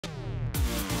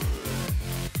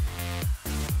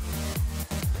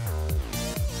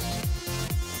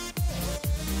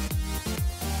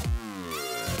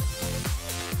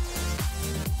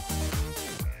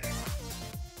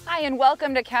and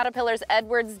welcome to Caterpillar's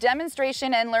Edwards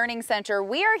Demonstration and Learning Center.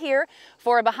 We are here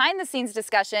for a behind-the-scenes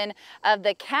discussion of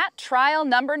the Cat Trial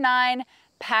number 9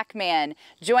 PAC-MAN.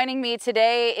 Joining me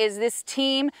today is this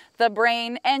team, the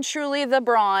brain and truly the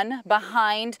brawn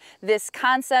behind this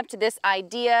concept, this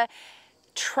idea.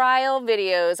 Trial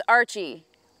videos. Archie,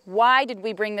 why did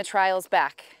we bring the trials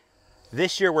back?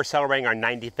 This year we're celebrating our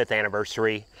 95th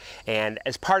anniversary, and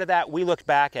as part of that we looked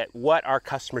back at what our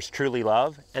customers truly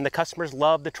love, and the customers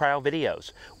love the trial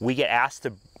videos. We get asked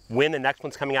to when the next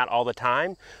one's coming out all the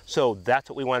time, so that's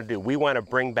what we want to do. We want to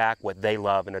bring back what they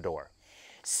love and adore.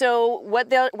 So what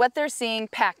they're seeing,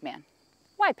 PAC-MAN.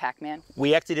 Why PAC-MAN?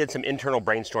 We actually did some internal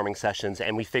brainstorming sessions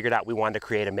and we figured out we wanted to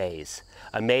create a maze.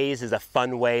 A maze is a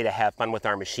fun way to have fun with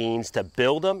our machines, to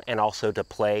build them and also to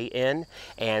play in.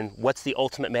 And what's the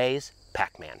ultimate maze?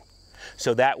 PAC-MAN.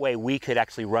 So that way we could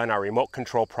actually run our remote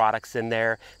control products in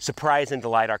there, surprise and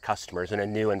delight our customers in a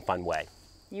new and fun way.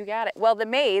 You got it. Well, the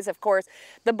maze, of course,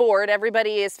 the board,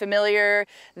 everybody is familiar,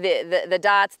 the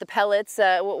dots, the pellets,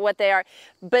 what they are.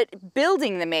 But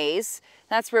building the maze,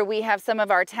 that's where we have some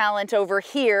of our talent over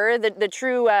here, the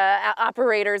true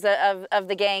operators of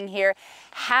the gang here.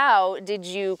 How did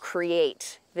you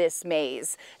create this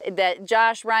maze? That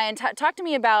Josh, Ryan, talk to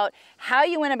me about how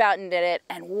you went about and did it,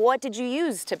 and what did you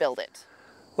use to build it?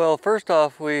 Well, first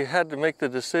off, we had to make the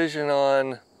decision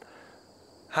on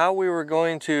how we were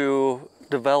going to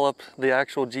develop the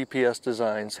actual GPS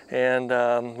designs.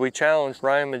 And we challenged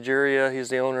Ryan Majeria, he's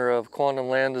the owner of Quantum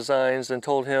Land Designs, and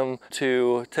told him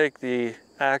to take the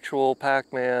actual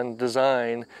PAC-MAN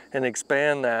design and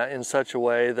expand that in such a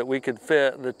way that we could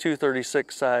fit the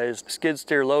 236 size skid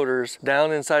steer loaders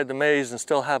down inside the maze and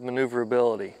still have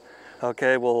maneuverability.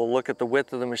 Okay, we'll look at the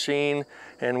width of the machine,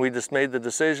 and we just made the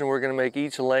decision we're going to make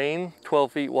each lane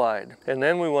 12 feet wide. And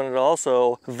then we wanted to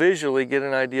also visually get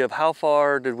an idea of how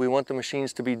far did we want the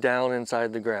machines to be down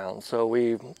inside the ground. So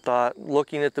we thought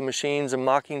looking at the machines and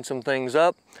mocking some things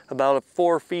up, about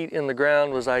 4 feet in the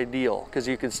ground was ideal because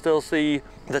you could still see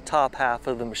the top half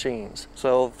of the machines.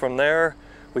 So from there,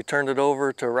 we turned it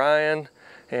over to Ryan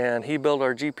and he built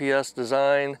our GPS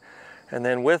design. And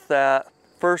then with that,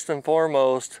 first and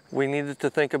foremost, we needed to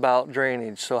think about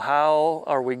drainage. So how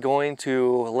are we going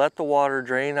to let the water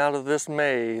drain out of this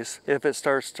maze if it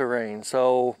starts to rain?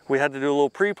 So we had to do a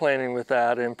little pre-planning with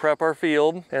that and prep our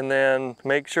field and then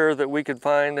make sure that we could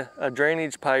find a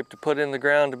drainage pipe to put in the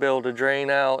ground to be able to drain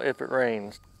out if it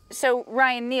rains. So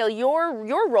Ryan, Neil,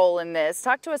 your role in this,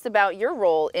 talk to us about your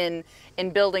role in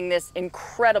building this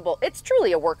incredible, it's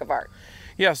truly a work of art.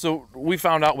 Yeah, so we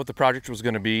found out what the project was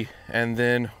going to be, and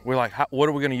then we're like, what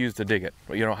are we going to use to dig it?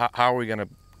 You know, how are we going to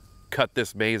cut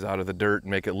this maze out of the dirt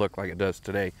and make it look like it does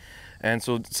today? And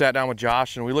so sat down with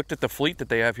Josh and we looked at the fleet that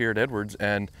they have here at Edwards,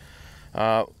 and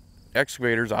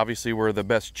excavators obviously were the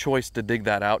best choice to dig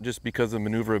that out just because of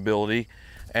maneuverability.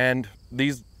 And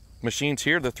these machines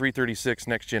here, the 336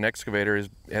 Next Gen Excavator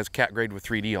has cat grade with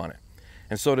 3D on it.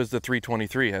 And so does the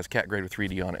 323, has cat grade with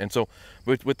 3D on it. And so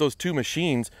with those two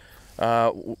machines,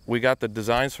 we got the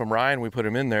designs from Ryan, we put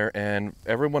them in there, and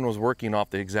everyone was working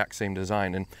off the exact same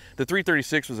design. And the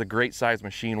 336 was a great size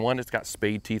machine. One, it's got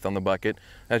spade teeth on the bucket.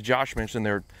 As Josh mentioned,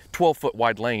 they're 12-foot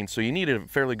wide lanes, so you needed a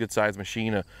fairly good size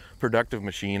machine, a productive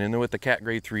machine. And then with the cat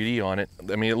grade 3D on it,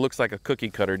 I mean, it looks like a cookie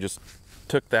cutter, just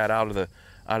took that out of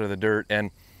the dirt,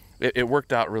 and it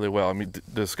worked out really well. I mean, the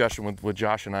discussion with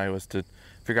Josh and I was to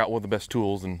figure out what the best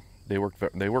tools, and they worked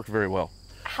very well.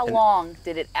 How long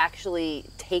did it actually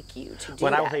take you to do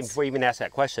that? I don't think before you even ask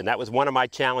that question, that was one of my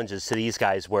challenges to these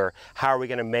guys, were how are we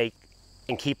going to make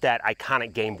and keep that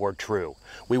iconic game board true?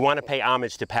 We want to pay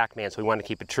homage to PAC-MAN, so we want to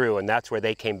keep it true, and that's where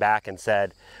they came back and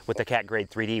said, with the cat grade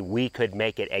 3D, we could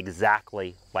make it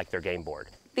exactly like their game board.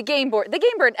 The game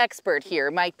board expert here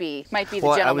might be the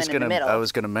gentleman in the middle. I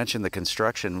was going to mention the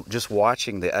construction. Just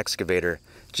watching the excavator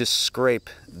just scrape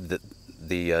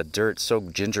the dirt so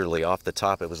gingerly off the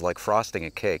top, it was like frosting a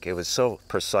cake. It was so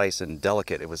precise and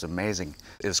delicate. It was amazing.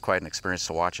 It was quite an experience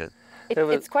to watch it.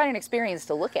 It's quite an experience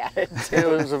to look at it. It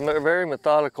was a very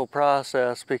methodical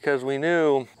process because we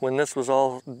knew when this was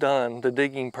all done, the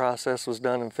digging process was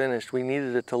done and finished, we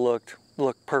needed it to look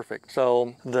perfect.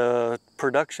 So the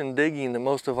production digging that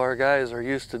most of our guys are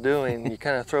used to doing, you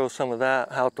kind of throw some of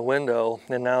that out the window,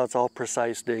 and now it's all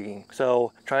precise digging.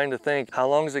 So trying to think, how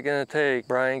long is it going to take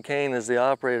Brian Kane as the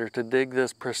operator to dig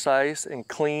this precise and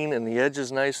clean and the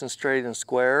edges nice and straight and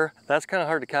square? That's kind of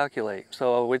hard to calculate.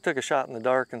 So we took a shot in the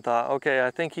dark and thought, okay, I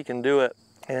think he can do it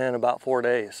in about 4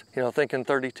 days. You know, thinking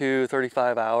 32,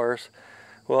 35 hours.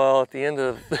 Well, at the end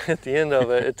of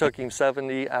it, it took him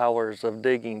 70 hours of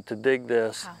digging to dig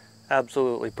this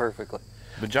absolutely perfectly.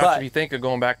 But Josh, if you think of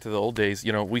going back to the old days,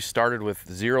 you know, we started with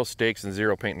 0 stakes and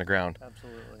 0 paint in the ground.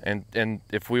 Absolutely. And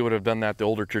if we would have done that the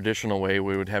older traditional way,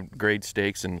 we would have grade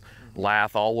stakes and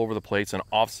lath all over the plates and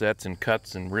offsets and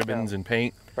cuts and ribbons and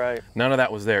paint. Right. None of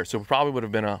that was there. So it probably would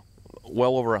have been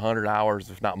well over 100 hours,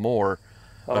 if not more,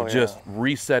 of just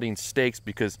resetting stakes,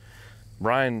 because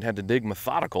Brian had to dig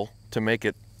methodical to make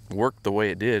it work the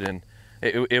way it did. And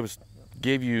it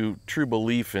gave you true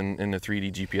belief in the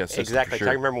 3D GPS system. Exactly. For sure.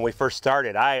 I remember when we first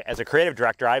started, as a creative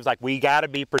director, I was like, we got to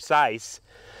be precise.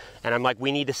 And I'm like,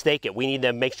 we need to stake it. We need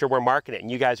to make sure we're marking it. And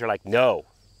you guys are like, no,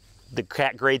 the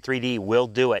Cat Grade 3D will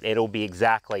do it. It'll be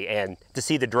exactly. And to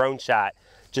see the drone shot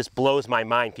just blows my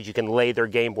mind, because you can lay their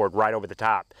game board right over the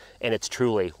top, and it's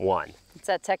truly one. It's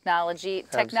that technology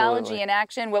Absolutely. in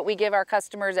action, what we give our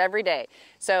customers every day.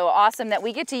 So awesome that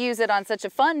we get to use it on such a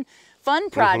fun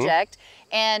project.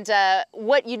 And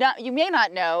what you may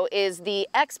not know is the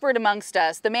expert amongst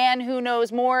us, the man who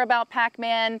knows more about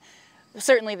PAC-MAN,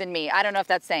 certainly than me. I don't know if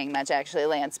that's saying much actually,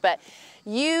 Lance, but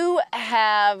you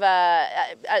have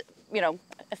you know,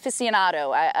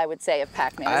 aficionado, I would say, of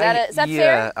PAC-MAN. Is that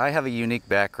fair? Yeah, I have a unique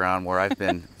background where I've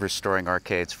been restoring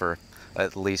arcades for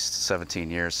at least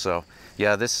 17 years. So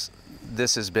yeah, this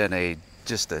has been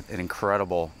just an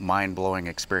incredible, mind-blowing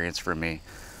experience for me.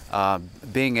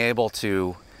 Being able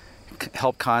to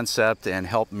help concept and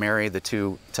help marry the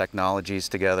two technologies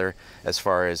together, as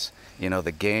far as, you know,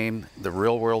 the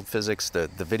real world physics, the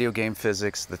video game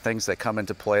physics, the things that come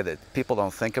into play that people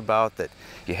don't think about, that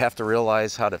you have to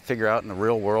realize how to figure out in the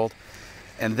real world.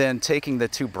 And then taking the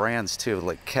two brands too,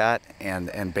 like Cat and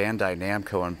Bandai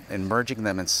Namco, and merging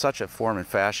them in such a form and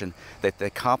fashion that they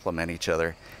complement each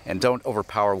other and don't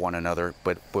overpower one another,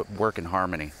 but work in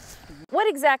harmony. What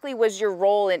exactly was your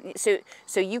role in?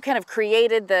 So you kind of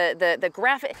created the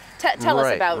graphic. Tell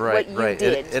us about what you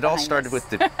did. It all started with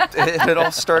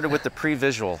the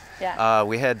pre-visual. Yeah.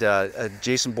 We had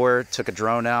Jason Boyer took a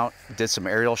drone out, did some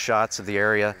aerial shots of the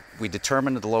area. We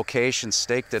determined the location,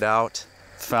 staked it out,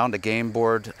 found a game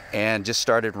board, and just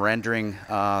started rendering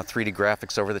 3D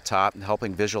graphics over the top and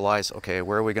helping visualize, okay,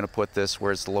 where are we going to put this?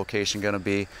 Where's the location going to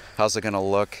be? How's it going to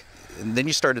look? And then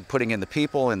you started putting in the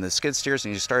people and the skid steers,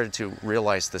 and you started to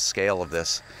realize the scale of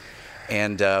this.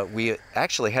 And we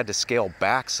actually had to scale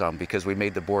back some, because we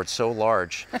made the board so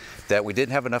large that we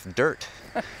didn't have enough dirt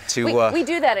to... we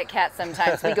do that at Cat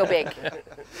sometimes. We go big.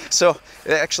 So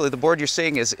actually the board you're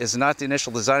seeing is not the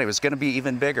initial design. It was going to be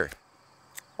even bigger.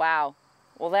 Wow.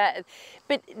 Well,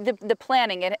 but the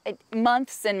planning,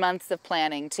 months and months of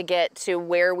planning to get to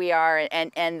where we are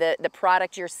and the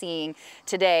product you're seeing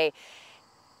today.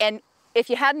 And if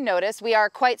you hadn't noticed, we are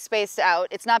quite spaced out.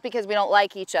 It's not because we don't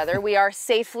like each other. We are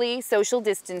safely social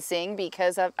distancing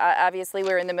because obviously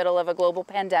we're in the middle of a global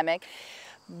pandemic.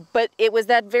 But it was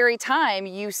that very time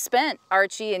you spent,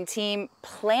 Archie and team,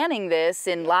 planning this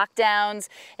in lockdowns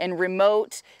and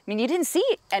remote. I mean, you didn't see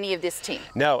any of this team.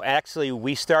 No, actually,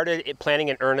 we started planning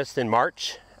in earnest in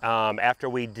March. After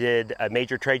we did a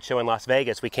major trade show in Las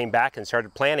Vegas, we came back and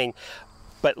started planning.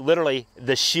 But literally,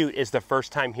 the shoot is the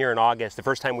first time here in August, the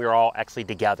first time we were all actually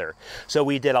together. So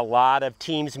we did a lot of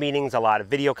Teams meetings, a lot of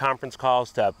video conference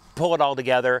calls to pull it all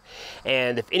together.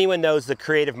 And if anyone knows the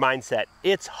creative mindset,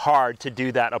 it's hard to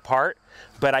do that apart.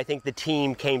 But I think the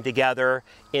team came together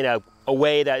in a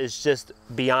way that is just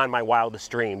beyond my wildest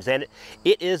dreams. And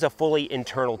it is a fully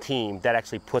internal team that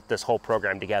actually put this whole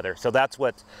program together. So that's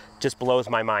what just blows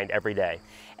my mind every day.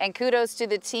 And kudos to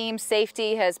the team.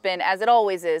 Safety has been, as it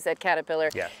always is at Caterpillar,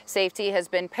 safety has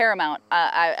been paramount.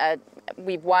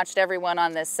 We've watched everyone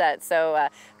on this set, so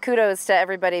kudos to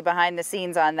everybody behind the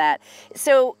scenes on that.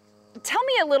 So tell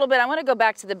me a little bit, I want to go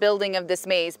back to the building of this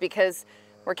maze, because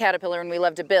we're Caterpillar and we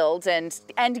love to build and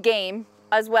game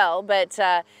as well, but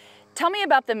tell me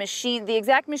about the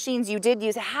exact machines you did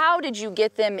use. How did you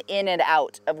get them in and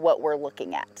out of what we're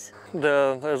looking at?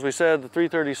 As we said, the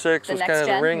 336 was kind of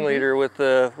the ringleader with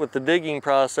the digging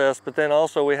process, but then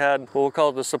also we had what we'll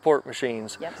call the support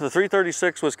machines. Yep. The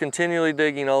 336 was continually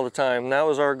digging all the time, and that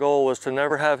was our goal, was to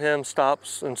never have him stop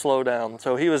and slow down.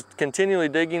 So he was continually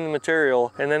digging the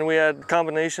material, and then we had a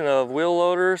combination of wheel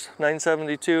loaders,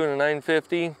 972 and a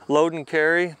 950, load and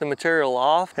carry the material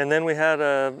off, and then we had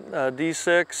a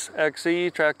D6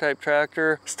 XE track type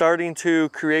tractor starting to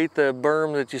create the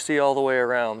berm that you see all the way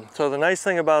around. So the nice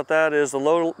thing about that is the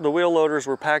wheel loaders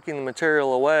were packing the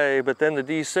material away, but then the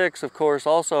D6 of course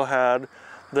also had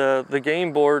the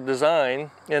game board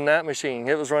design in that machine.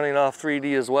 It was running off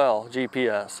 3D as well,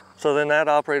 GPS. So then that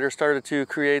operator started to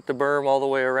create the berm all the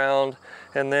way around.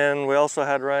 And then we also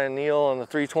had Ryan Neal on the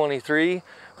 323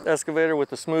 excavator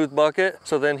with the smooth bucket.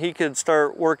 So then he could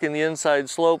start working the inside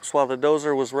slopes while the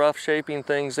dozer was rough shaping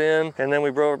things in. And then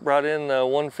we brought in the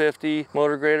 150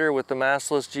 motor grader with the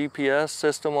massless GPS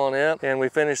system on it. And we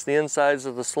finished the insides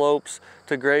of the slopes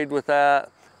to grade with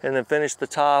that, and then finished the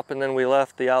top, and then we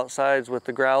left the outsides with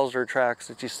the grouser tracks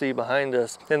that you see behind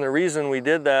us. And the reason we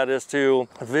did that is to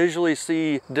visually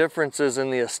see differences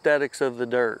in the aesthetics of the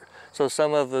dirt. So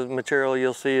some of the material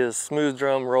you'll see is smooth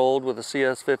drum rolled with a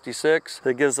CS56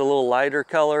 that gives a little lighter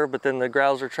color, but then the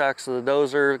grouser tracks of the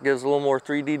dozer gives a little more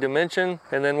 3D dimension.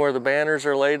 And then where the banners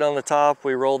are laid on the top,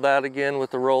 we rolled that again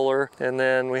with the roller. And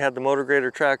then we had the motor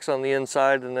grader tracks on the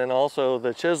inside, and then also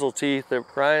the chisel teeth that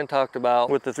Ryan talked about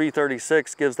with the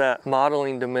 336 gives that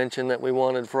modeling dimension that we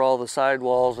wanted for all the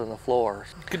sidewalls and the floors.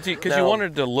 Because you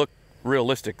wanted to look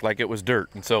realistic, like it was dirt.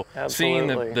 And so seeing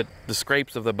the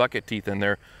scrapes of the bucket teeth in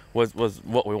there was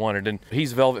what we wanted. And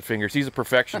he's velvet fingers. He's a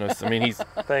perfectionist. I mean, he's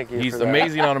he's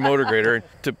amazing on a motor grader.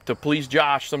 And to please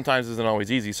Josh sometimes isn't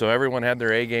always easy. So everyone had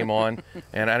their A game on,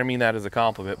 and I don't mean that as a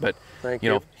compliment, but you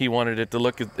know, he wanted it to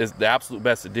look as the absolute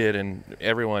best it did, and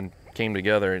everyone came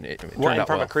together, and it turned out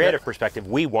from well. a creative perspective,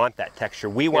 we want that texture.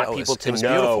 We want people to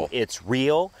know it's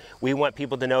real. We want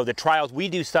people to know the trials. We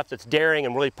do stuff that's daring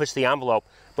and really push the envelope,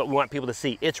 but we want people to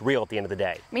see it's real at the end of the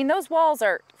day. I mean, those walls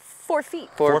are 4 feet.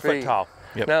 4 foot tall.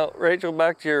 Yep. Now, Rachel,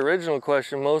 back to your original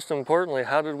question, most importantly,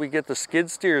 how did we get the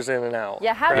skid steers in and out?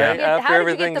 Yeah, how did you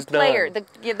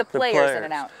get the players in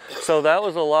and out? So that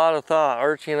was a lot of thought.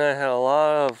 Archie and I had a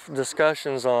lot of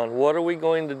discussions on what are we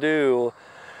going to do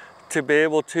to be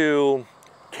able to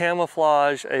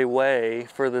camouflage a way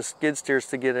for the skid steers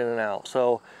to get in and out.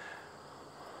 So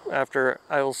after,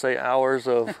 I will say, hours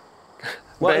of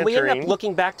well, and we ended up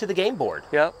looking back to the game board.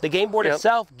 Yep. The game board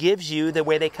itself gives you the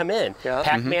way they come in. Yep.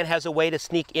 PAC-MAN has a way to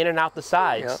sneak in and out the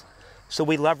sides. Yep. So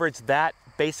we leveraged that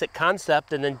basic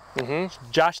concept, and then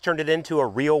Josh turned it into a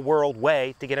real world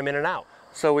way to get them in and out.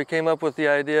 So we came up with the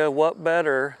idea, what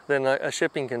better than a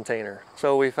shipping container?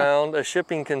 So we found a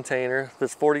shipping container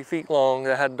that's 40 feet long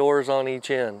that had doors on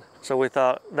each end. So we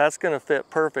thought that's going to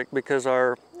fit perfect because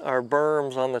our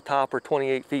berms on the top are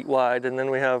 28 feet wide, and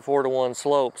then we have 4-to-1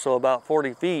 slope, so about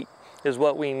 40 feet is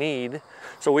what we need.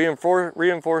 So we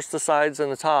reinforced the sides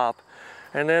and the top,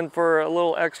 and then for a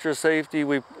little extra safety,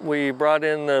 we brought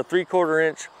in the 3/4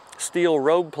 inch steel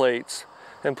road plates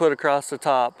and put across the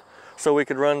top, so we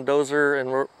could run dozer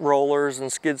and rollers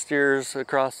and skid steers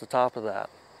across the top of that.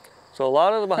 So a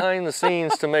lot of the behind the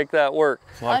scenes to make that work.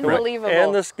 Unbelievable.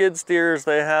 And the skid steers,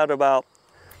 they had about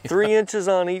 3 inches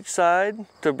on each side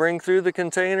to bring through the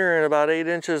container, and about 8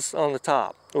 inches on the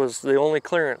top was the only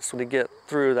clearance to get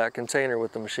through that container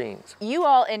with the machines. You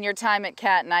all, in your time at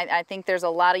Cat, and I think there's a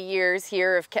lot of years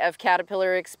here of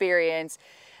Caterpillar experience,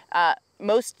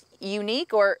 most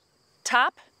unique or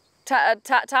top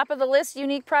of the list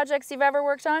unique projects you've ever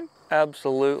worked on?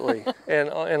 Absolutely. and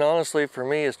honestly, for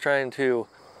me, is trying to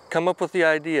come up with the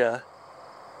idea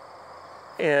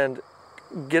and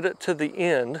get it to the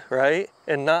end, right?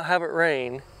 And not have it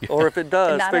rain, or if it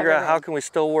does, figure out how can we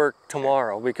still work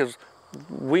tomorrow, because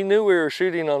we knew we were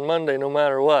shooting on Monday no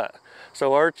matter what.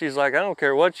 So Archie's like, I don't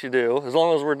care what you do, as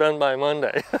long as we're done by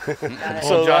Monday.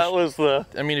 So Josh, that was the...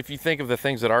 I mean, if you think of the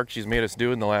things that Archie's made us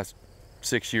do in the last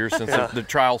 6 years since the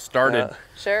trial started,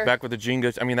 back with the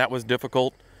Jenga, I mean, that was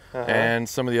difficult. And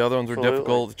some of the other ones were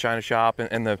difficult, the China Shop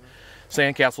and the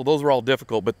Sandcastle, those were all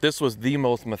difficult, but this was the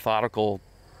most methodical,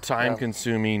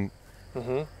 time-consuming,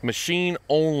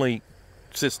 machine-only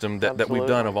system that we've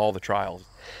done of all the trials.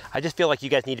 I just feel like you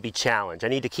guys need to be challenged. I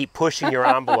need to keep pushing your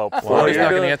envelope Well, forward. you're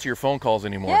not going to answer your phone calls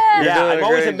anymore. Yeah, I'm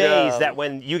always amazed that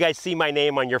when you guys see my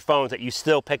name on your phones that you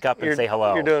still pick up and say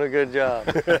hello. You're doing a good job.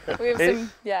 We have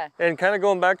some, And kind of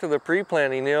going back to the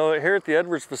pre-planning, you know, here at the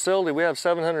Edwards facility, we have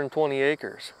 720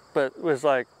 acres. But it was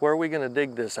like, where are we going to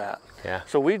dig this at? Yeah.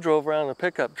 So we drove around in a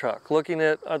pickup truck looking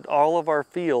at all of our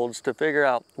fields to figure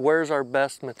out where's our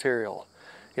best material.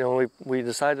 You know, we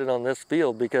decided on this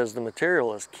field because the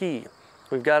material is key.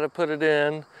 We've got to put it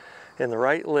in the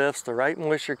right lifts, the right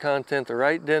moisture content, the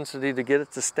right density to get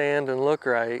it to stand and look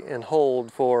right and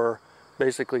hold for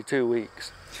basically 2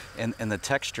 weeks. And the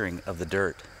texturing of the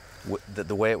dirt,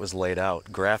 the way it was laid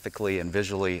out graphically and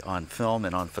visually on film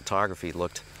and on photography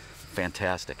looked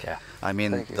fantastic. Yeah. I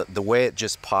mean, the way it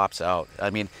just pops out. I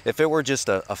mean, if it were just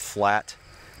a flat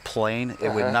plane,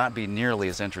 it would not be nearly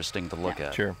as interesting to look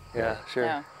at. Sure. Yeah, sure.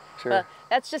 Yeah. Sure. Well,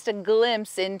 that's just a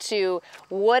glimpse into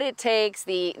what it takes,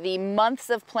 the months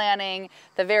of planning,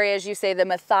 the very, as you say, the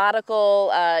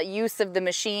methodical use of the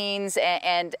machines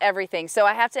and everything. So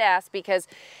I have to ask, because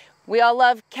we all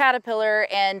love Caterpillar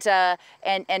and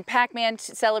PAC-MAN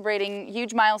celebrating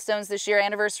huge milestones this year,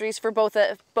 anniversaries for both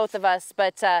of us.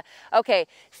 But okay,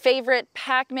 favorite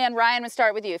PAC-MAN, Ryan, I'm gonna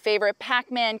start with you. Favorite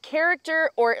PAC-MAN character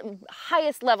or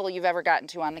highest level you've ever gotten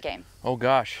to on the game? Oh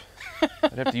gosh,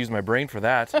 I'd have to use my brain for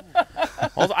that.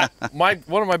 Also,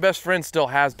 one of my best friends still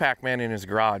has PAC-MAN in his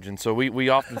garage, and so we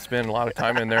often spend a lot of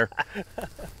time in there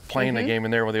playing the game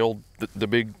in there with the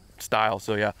big style.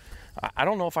 So yeah, I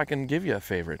don't know if I can give you a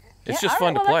favorite. It's just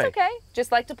fun to play. That's okay.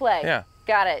 Just like to play. Yeah.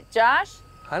 Got it. Josh?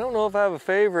 I don't know if I have a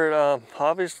favorite.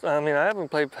 Obviously, I mean, I haven't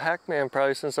played Pac-Man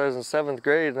probably since I was in 7th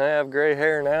grade, and I have gray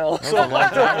hair now. That was a long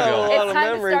time ago. It's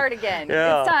time to start again.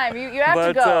 Yeah. It's time. You have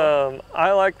to go.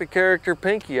 I like the character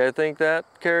Pinky. I think that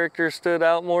character stood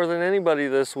out more than anybody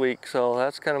this week, so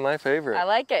that's kind of my favorite. I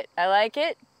like it. I like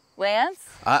it. Lance?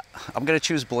 I'm going to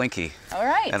choose Blinky. All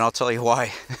right. And I'll tell you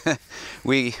why.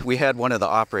 we had one of the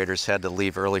operators had to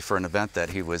leave early for an event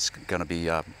that he was going to be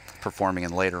performing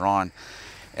in later on.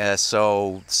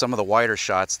 So some of the wider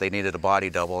shots, they needed a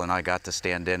body double, and I got to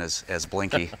stand in as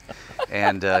Blinky.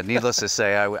 And needless to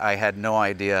say, I had no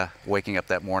idea waking up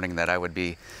that morning that I would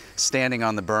be standing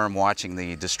on the berm watching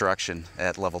the destruction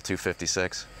at level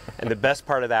 256. And the best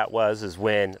part of that is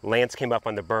when Lance came up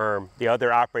on the berm, the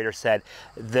other operator said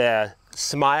the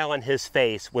smile on his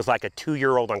face was like a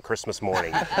 2-year-old on Christmas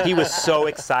morning. He was so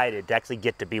excited to actually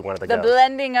get to be one of the The ghosts.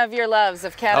 blending of your loves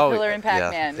of Caterpillar and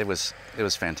Pac-Man. Yeah, it was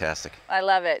fantastic. I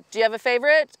love it. Do you have a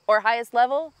favorite or highest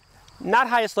level? Not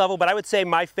highest level, but I would say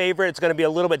my favorite, it's going to be a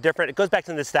little bit different. It goes back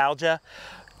to nostalgia.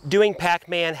 Doing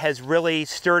Pac-Man has really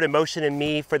stirred emotion in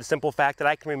me for the simple fact that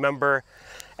I can remember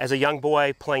as a young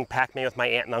boy playing Pac-Man with my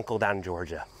aunt and uncle down in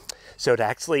Georgia. So to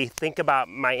actually think about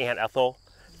my Aunt Ethel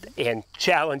and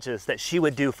challenges that she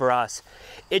would do for us,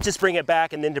 it just bring it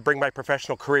back, and then to bring my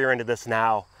professional career into this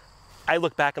now, I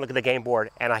look back and look at the game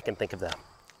board and I can think of them.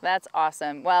 That's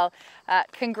awesome. Well,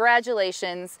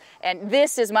 congratulations. And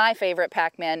this is my favorite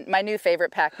Pac-Man, my new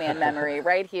favorite Pac-Man memory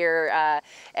right here at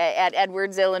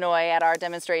Edwards, Illinois at our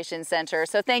demonstration center.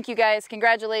 So thank you guys.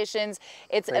 Congratulations.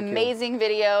 It's amazing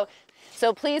video.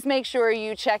 So please make sure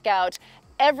you check out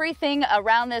everything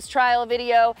around this trial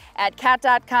video at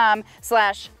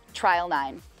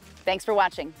cat.com/trial9. Thanks for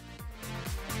watching.